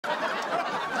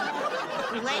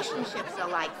Relationships are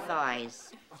like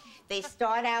thighs. They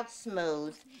start out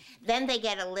smooth, then they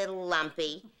get a little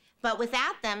lumpy, but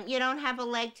without them, you don't have a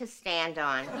leg to stand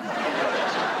on.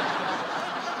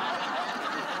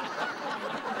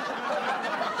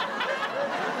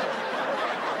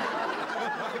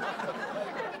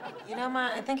 You know,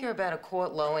 Ma, I think you're about a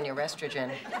quart low in your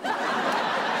estrogen.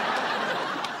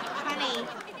 Honey,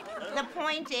 the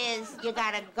point is you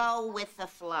gotta go with the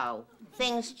flow.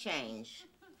 Things change.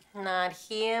 Not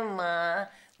here, Ma.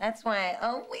 That's why I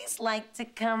always like to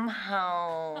come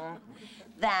home.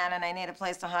 That, and I need a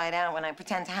place to hide out when I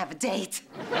pretend to have a date.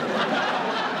 Well,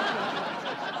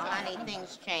 honey,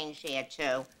 things change here,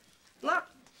 too. Look,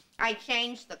 I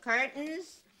changed the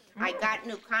curtains. I got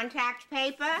new contact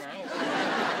paper. Nice.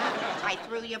 I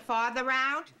threw your father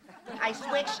out. I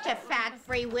switched to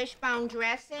fat-free wishbone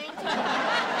dressing.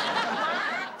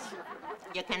 What?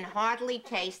 You can hardly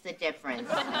taste the difference.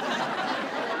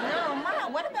 No, Ma,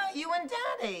 what about you and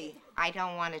Daddy? I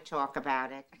don't want to talk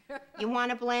about it. You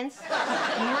want a blintz? Ma!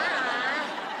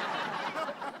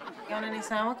 You want any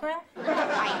sour cream?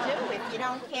 I do, if you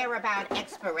don't care about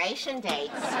expiration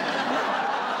dates.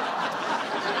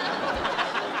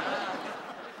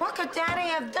 What could Daddy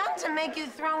have done to make you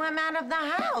throw him out of the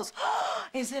house?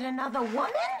 Is it another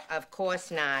woman? Of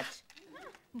course not.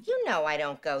 You know I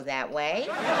don't go that way.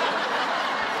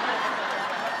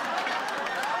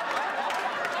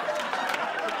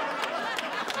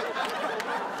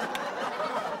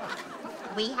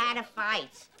 We had a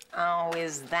fight. Oh,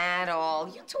 is that all?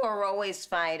 You two are always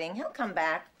fighting. He'll come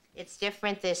back. It's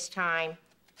different this time.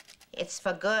 It's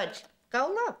for good. Go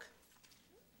look.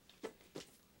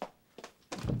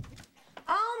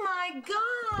 Oh, my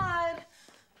God!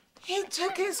 He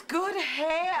took his good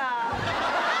hair.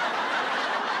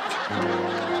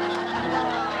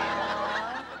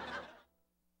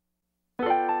 Oh,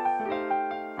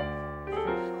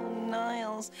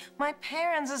 Niles, my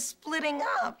parents are splitting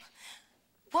up.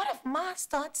 What if Ma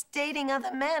starts dating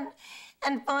other men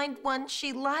and finds one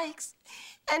she likes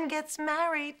and gets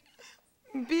married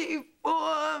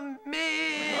before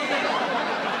me?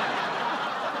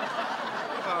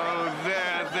 Oh,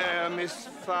 there, Miss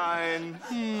Fine.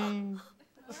 Niles,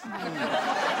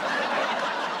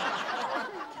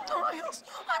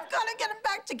 I've got to get them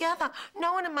back together.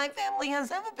 No one in my family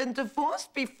has ever been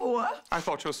divorced before. I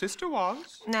thought your sister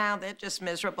was. Now they're just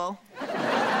miserable.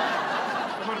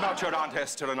 What about your Aunt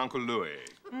Esther and Uncle Louis?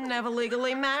 Never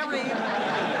legally married.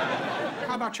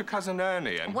 How about your cousin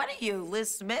Ernie and... What are you, Liz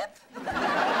Smith?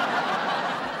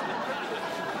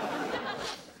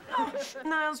 Oh,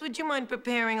 Niles, would you mind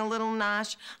preparing a little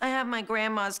nosh? I have my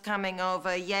grandma's coming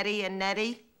over, Yeti and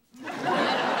Nettie.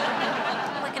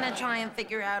 We're gonna try and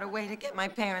figure out a way to get my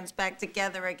parents back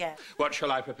together again. What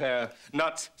shall I prepare?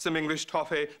 Nuts, some English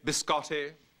toffee,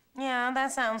 biscotti? Yeah,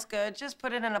 that sounds good. Just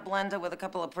put it in a blender with a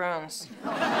couple of prunes.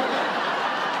 Goodbye,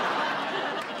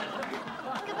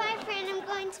 friend. I'm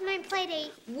going to my play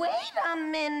date. Wait a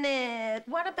minute.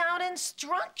 What about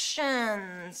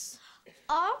instructions?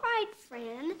 All right,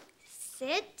 friend.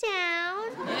 Sit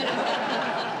down.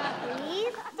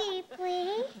 Breathe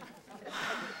deeply.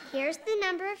 Here's the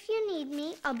number if you need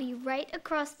me. I'll be right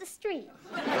across the street.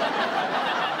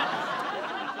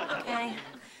 Okay.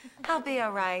 I'll be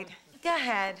all right. Go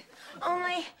ahead.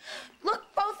 Only look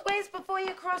both ways before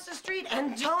you cross the street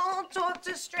and don't talk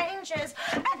to strangers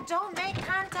and don't make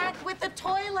contact with the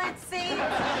toilet seat.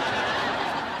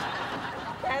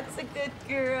 That's a good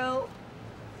girl.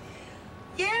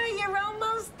 Yeah, you're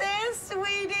almost there,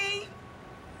 sweetie.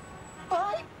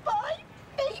 Bye-bye,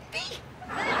 baby.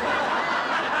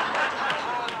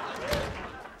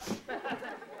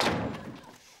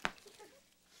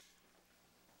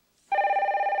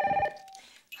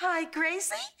 Hi,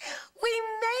 Gracie. We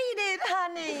made it,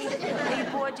 honey. Are you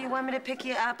bored? Do you want me to pick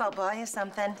you up? I'll buy you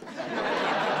something.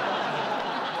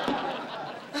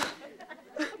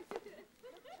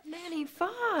 Nanny,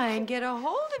 fine. Get a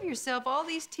hold of yourself. All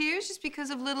these tears just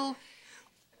because of little...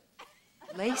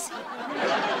 Lacey?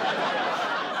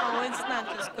 Oh, it's not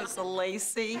just because of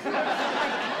Lacey. My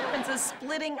parents are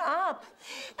splitting up.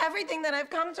 Everything that I've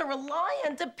come to rely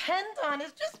and depend on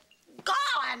is just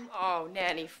gone. Oh,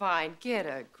 Nanny, fine. Get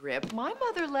a grip. My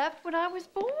mother left when I was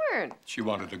born. She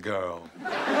wanted a girl.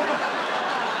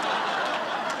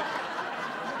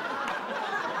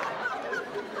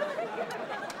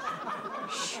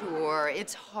 Sure,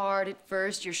 it's hard at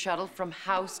first. You're shuttled from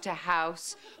house to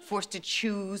house, forced to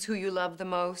choose who you love the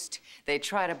most. They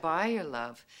try to buy your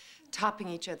love, topping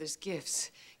each other's gifts,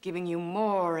 giving you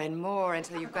more and more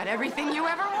until you've got everything you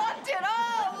ever wanted.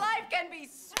 Oh, life can be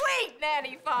sweet,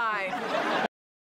 Nanny Fine.